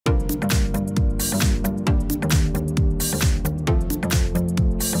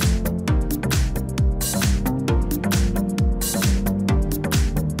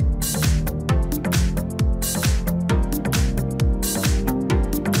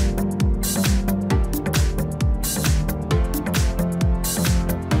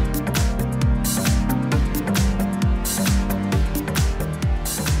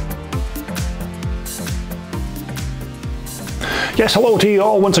Yes, hello to you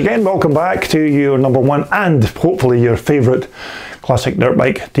all once again. Welcome back to your #1 and hopefully your favourite classic dirt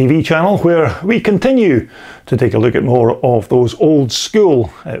bike TV channel, where we continue to take a look at more of those old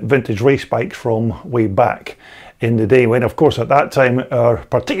school vintage race bikes from way back in the day, when of course at that time our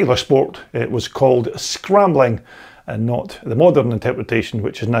particular sport was called scrambling and not the modern interpretation,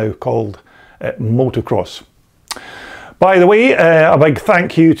 which is now called motocross. By the way, a big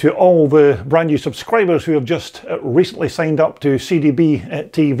thank you to all the brand new subscribers who have just recently signed up to CDB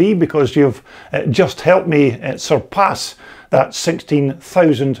TV, because you've just helped me surpass that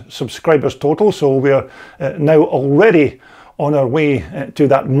 16,000 subscribers total. So we're now already on our way to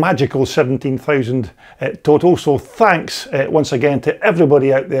that magical 17,000 total. So thanks once again to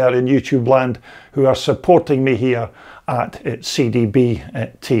everybody out there in YouTube land who are supporting me here at CDB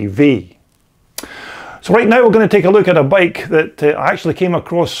TV. So right now we're going to take a look at a bike that I actually came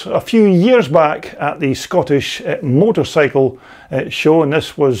across a few years back at the Scottish Motorcycle Show, and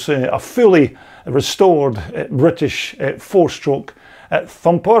this was a fully restored British 4-stroke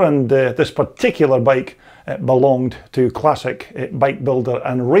thumper, and this particular bike belonged to classic bike builder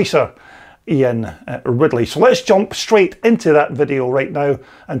and racer Ian Ridley. So let's jump straight into that video right now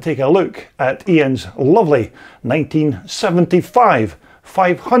and take a look at Ian's lovely 1975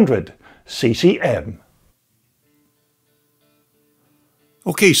 500 CCM.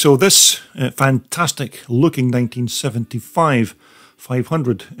 Okay, so this fantastic looking 1975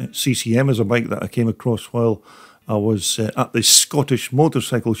 500 CCM is a bike that I came across while I was at the Scottish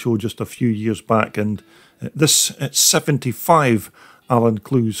Motorcycle Show just a few years back, and this 75 Alan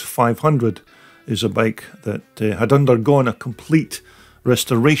Clues 500 is a bike that had undergone a complete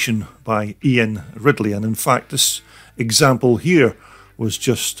restoration by Ian Ridley, and in fact this example here was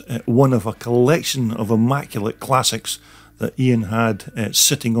just one of a collection of immaculate classics that Ian had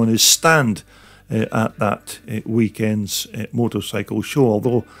sitting on his stand at that weekend's motorcycle show.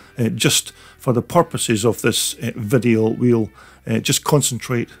 Although just for the purposes of this video, we'll just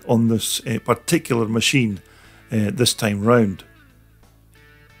concentrate on this particular machine this time round.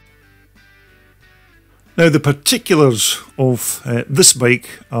 Now the particulars of this bike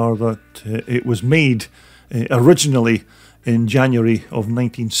are that it was made originally in January of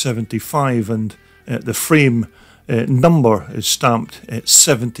 1975, and the frame number is stamped at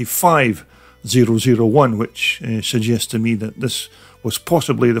 75001, which suggests to me that this was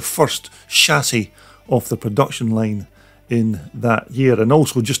possibly the first chassis off the production line in that year. And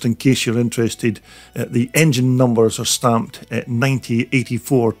also, just in case you're interested, the engine numbers are stamped at 90,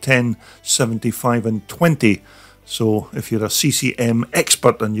 84, 10, 75 and 20. So if you're a CCM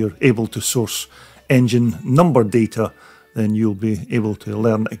expert and you're able to source engine number data, then you'll be able to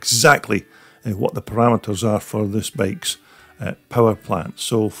learn exactly what the parameters are for this bike's power plant.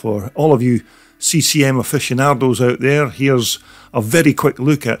 So for all of you CCM aficionados out there, here's a very quick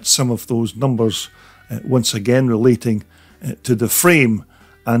look at some of those numbers, once again relating to the frame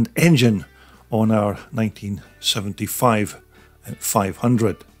and engine on our 1975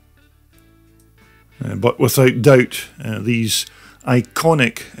 500. But without doubt, these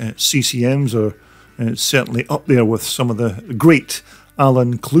iconic CCMs are certainly up there with some of the great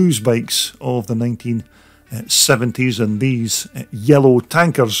Alan Clues bikes of the 1970s, and these yellow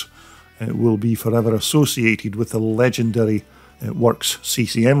tankers will be forever associated with the legendary works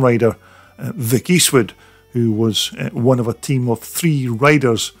CCM rider Vic Eastwood, who was one of a team of 3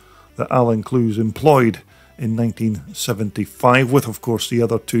 riders that Alan Clues employed in 1975, with of course the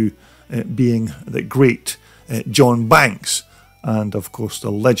other 2 being the great John Banks and of course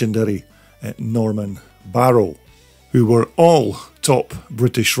the legendary Norman Barrow, who were all top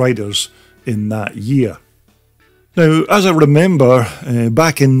British riders in that year. Now, as I remember,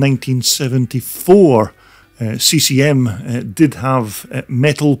 back in 1974, CCM did have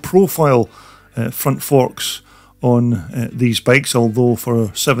metal profile front forks on these bikes, although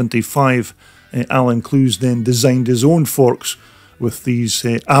for 75, Alan Clues then designed his own forks with these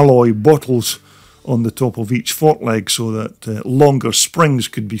alloy bottles on the top of each fork leg, so that longer springs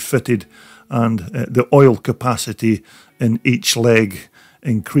could be fitted and the oil capacity in each leg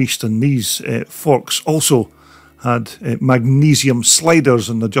increased. And these forks also had magnesium sliders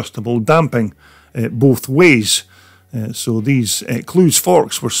and adjustable damping both ways. So these Clues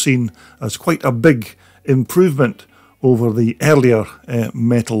forks were seen as quite a big improvement over the earlier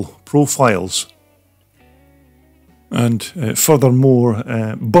metal profiles. And furthermore,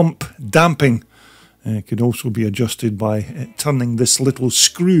 bump damping could also be adjusted by turning this little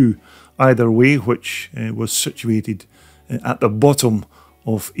screw either way, which was situated at the bottom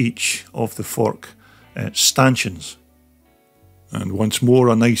of each of the fork stanchions. And once more,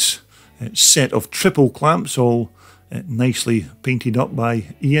 a nice set of triple clamps, all nicely painted up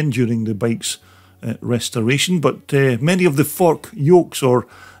by Ian during the bike's restoration. But many of the fork yokes or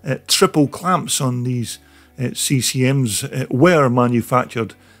triple clamps on these CCMs were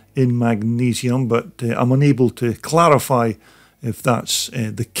manufactured in magnesium, but I'm unable to clarify if that's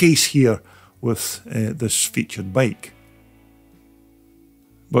the case here with this featured bike.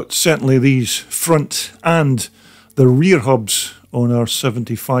 But certainly these front and the rear hubs on our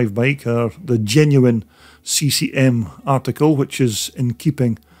 75 bike are the genuine CCM article, which is in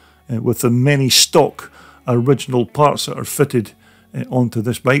keeping with the many stock original parts that are fitted onto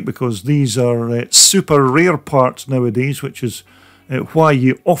this bike, because these are super rare parts nowadays, which is why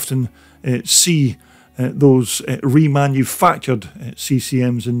you often see those remanufactured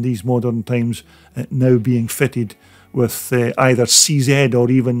CCMs in these modern times now being fitted with either CZ or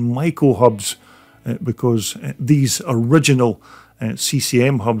even micro hubs, because these original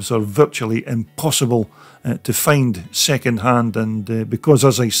CCM hubs are virtually impossible to find second hand, and because,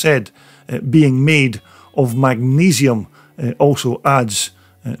 as I said, being made of magnesium also adds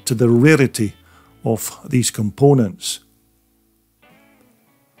to the rarity of these components.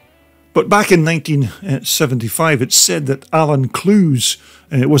 But back in 1975, it's said that Alan Clues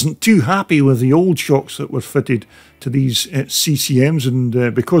wasn't too happy with the old shocks that were fitted to these CCMs,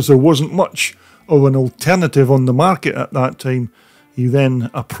 and because there wasn't much of an alternative on the market at that time, he then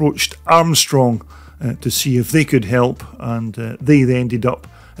approached Armstrong to see if they could help, and they ended up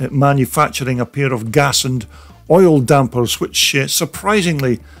manufacturing a pair of gas and oil dampers, which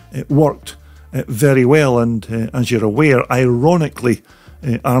surprisingly worked very well. And as you're aware, ironically,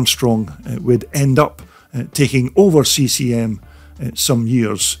 Armstrong would end up taking over CCM some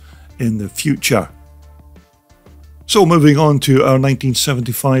years in the future. So moving on to our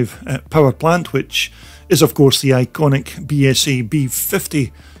 1975 power plant, which is of course the iconic BSA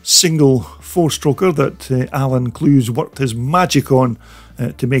B50 single four-stroker that Alan Clues worked his magic on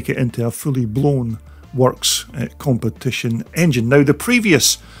to make it into a fully blown works competition engine. Now, the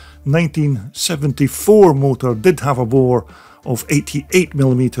previous 1974 motor did have a bore of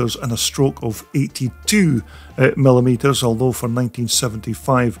 88mm and a stroke of 82mm, although for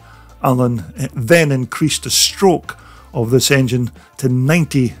 1975 Alan then increased the stroke of this engine to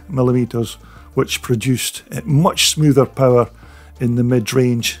 90mm, which produced much smoother power in the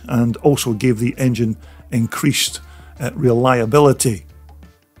mid-range and also gave the engine increased reliability.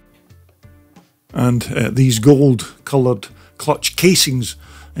 And these gold coloured clutch casings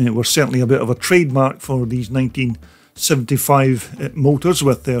were certainly a bit of a trademark for these 1975 motors,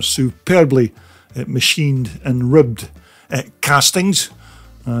 with their superbly machined and ribbed castings.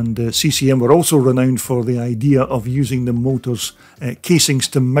 And CCM were also renowned for the idea of using the motor's casings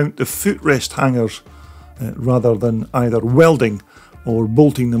to mount the footrest hangers rather than either welding or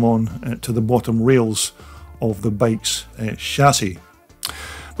bolting them on to the bottom rails of the bike's chassis.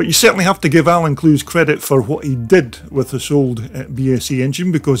 But you certainly have to give Alan Clues credit for what he did with this old BSA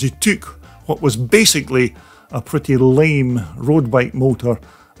engine, because he took what was basically a pretty lame road bike motor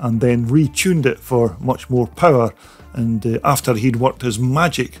and then retuned it for much more power. And after he'd worked his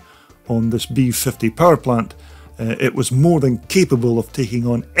magic on this B50 power plant, it was more than capable of taking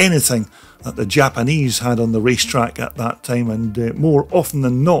on anything that the Japanese had on the racetrack at that time, and more often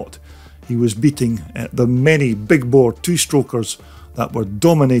than not, he was beating the many big bore two-strokers that were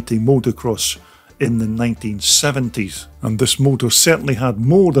dominating motocross in the 1970s. And this motor certainly had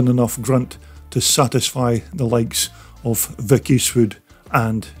more than enough grunt to satisfy the likes of Vic Eastwood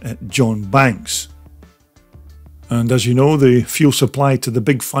and John Banks. And as you know, the fuel supply to the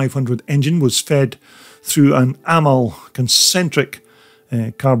big 500 engine was fed through an Amal concentric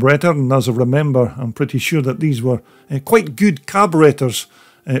carburetor, and as I remember, I'm pretty sure that these were quite good carburetors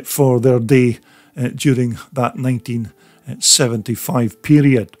for their day during that 1975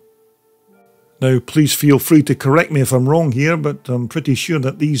 period. Now, please feel free to correct me if I'm wrong here, but I'm pretty sure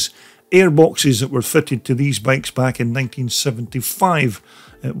that these airboxes that were fitted to these bikes back in 1975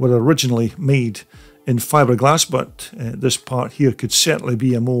 were originally made in fiberglass, but this part here could certainly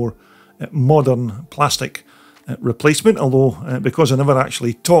be a more modern plastic replacement, although because I never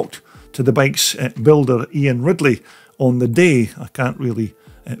actually talked to the bike's builder Ian Ridley on the day, I can't really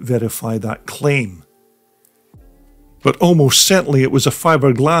verify that claim. But almost certainly it was a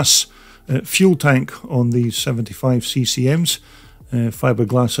fiberglass fuel tank on these 75 CCMs.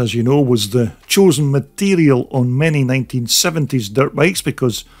 Fiberglass, as you know, was the chosen material on many 1970s dirt bikes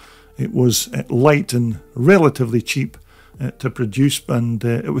because it was light and relatively cheap to produce, and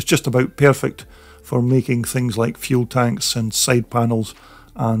it was just about perfect for making things like fuel tanks and side panels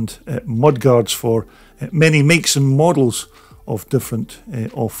and mudguards for many makes and models of different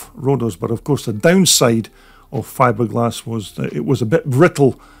off-roaders. But of course the downside of fiberglass was that it was a bit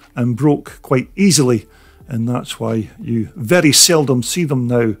brittle and broke quite easily, and that's why you very seldom see them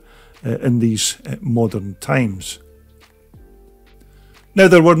now in these modern times. Now,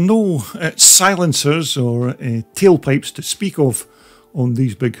 there were no silencers or tailpipes to speak of on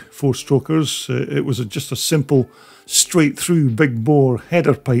these big four-strokers. It was just a simple straight-through big-bore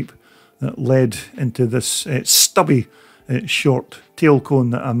header pipe that led into this stubby short tail cone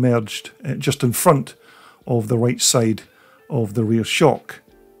that emerged just in front of the right side of the rear shock.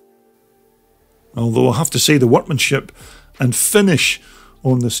 Although I have to say the workmanship and finish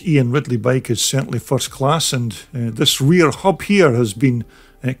on this Ian Ridley bike is certainly first class, and this rear hub here has been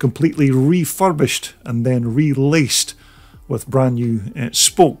completely refurbished and then relaced with brand new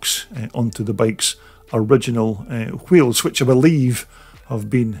spokes onto the bike's original wheels, which I believe have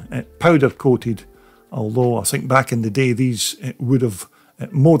been powder coated, although I think back in the day these would have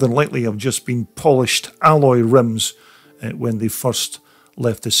more than likely have just been polished alloy rims when they first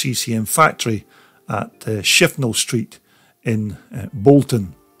left the CCM factory at Shifnal Street in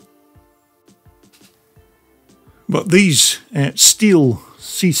Bolton. But these steel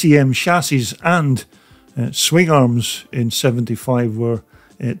CCM chassis and swing arms in 75 were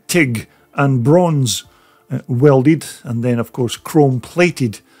TIG and bronze welded, and then of course chrome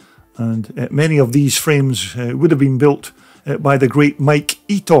plated, and many of these frames would have been built by the great Mike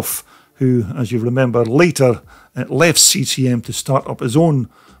Etoff, who, as you remember, later left CCM to start up his own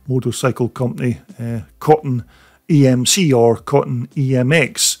motorcycle company, Cotton EMC, or Cotton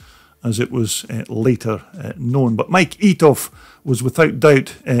EMX as it was later known. But Mike Etoff was without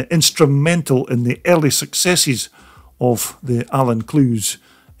doubt instrumental in the early successes of the Alan Clues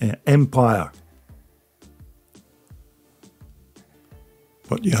empire.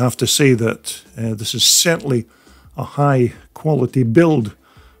 But you have to say that this is certainly a high quality build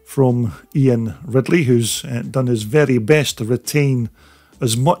from Ian Ridley, who's done his very best to retain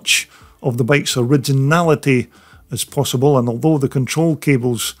as much of the bike's originality as possible. And although the control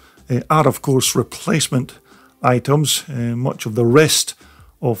cables are of course replacement items, much of the rest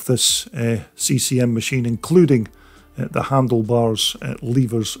of this CCM machine, including the handlebars,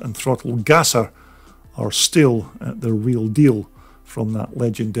 levers and throttle gasser, are still the real deal from that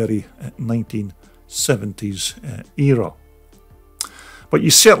legendary 1970s era. But you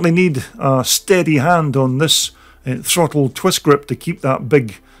certainly need a steady hand on this throttle twist grip to keep that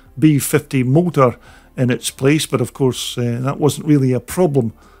big B50 motor in its place. But of course that wasn't really a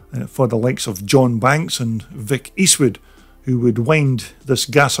problem for the likes of John Banks and Vic Eastwood, who would wind this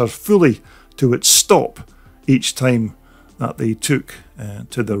gasser fully to its stop each time that they took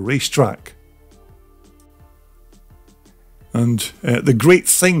to the racetrack. And the great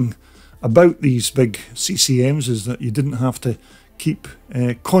thing about these big CCMs is that you didn't have to keep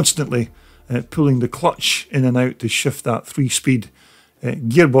constantly pulling the clutch in and out to shift that 3-speed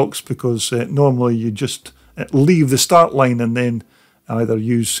gearbox, because normally you just leave the start line and then either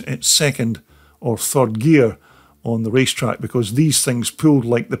use second or third gear on the racetrack, because these things pulled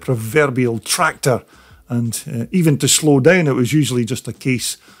like the proverbial tractor, and even to slow down it was usually just a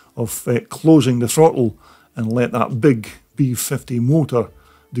case of closing the throttle and let that big B50 motor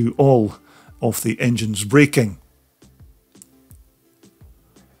do all of the engine's braking.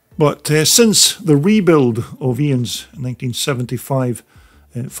 But since the rebuild of Ian's 1975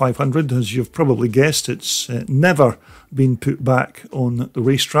 500, as you've probably guessed, it's never been put back on the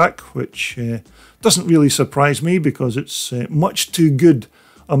racetrack, which doesn't really surprise me, because it's much too good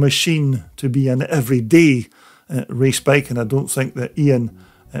a machine to be an everyday race bike, and I don't think that Ian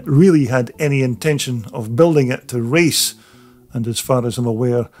really had any intention of building it to race. And as far as I'm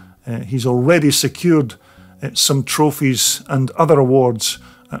aware, he's already secured some trophies and other awards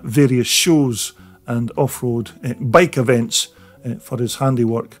at various shows and off-road bike events for his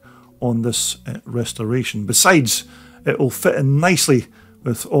handiwork on this restoration. Besides, it will fit in nicely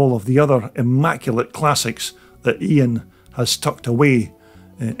with all of the other immaculate classics that Ian has tucked away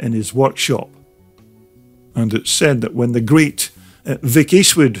in his workshop. And it's said that when the great Vic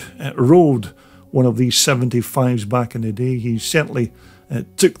Eastwood rode one of these 75s back in the day, he certainly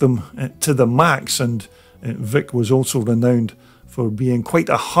took them to the max, and Vic was also renowned for being quite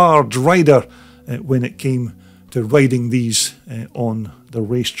a hard rider when it came to riding these on the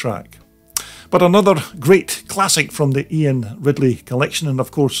racetrack. But another great classic from the Ian Ridley collection, and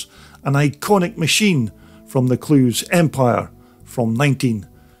of course an iconic machine from the Clues empire from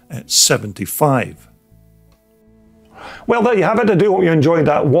 1975. Well, there you have it. I do hope you enjoyed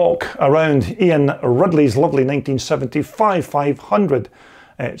that walk around Ian Ridley's lovely 1975 500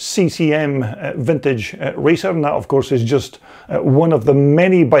 CCM vintage racer, and that of course is just one of the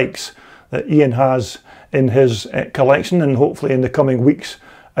many bikes that Ian has in his collection, and hopefully in the coming weeks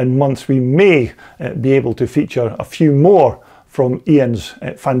and months we may be able to feature a few more from Ian's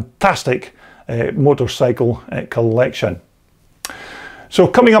fantastic motorcycle collection. So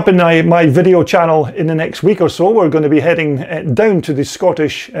coming up in my video channel in the next week or so, we're going to be heading down to the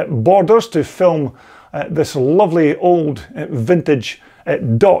Scottish borders to film this lovely old vintage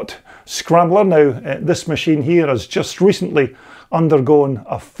Dot Scrambler. Now this machine here has just recently undergone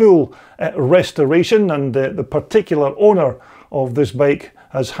a full restoration, and the particular owner of this bike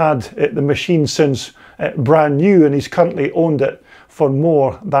has had the machine since brand new, and he's currently owned it for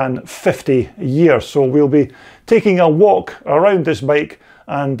more than 50 years. So we'll be taking a walk around this bike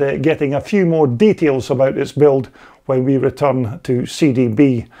and getting a few more details about its build when we return to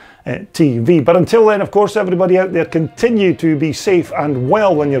CDB TV. But until then, of course, everybody out there, continue to be safe and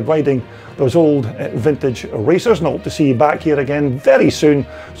well when you're riding those old vintage racers, and I hope to see you back here again very soon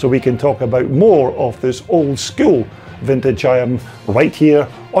so we can talk about more of this old school vintage I am right here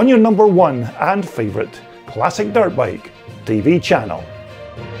on your #1 and favourite classic dirt bike TV channel.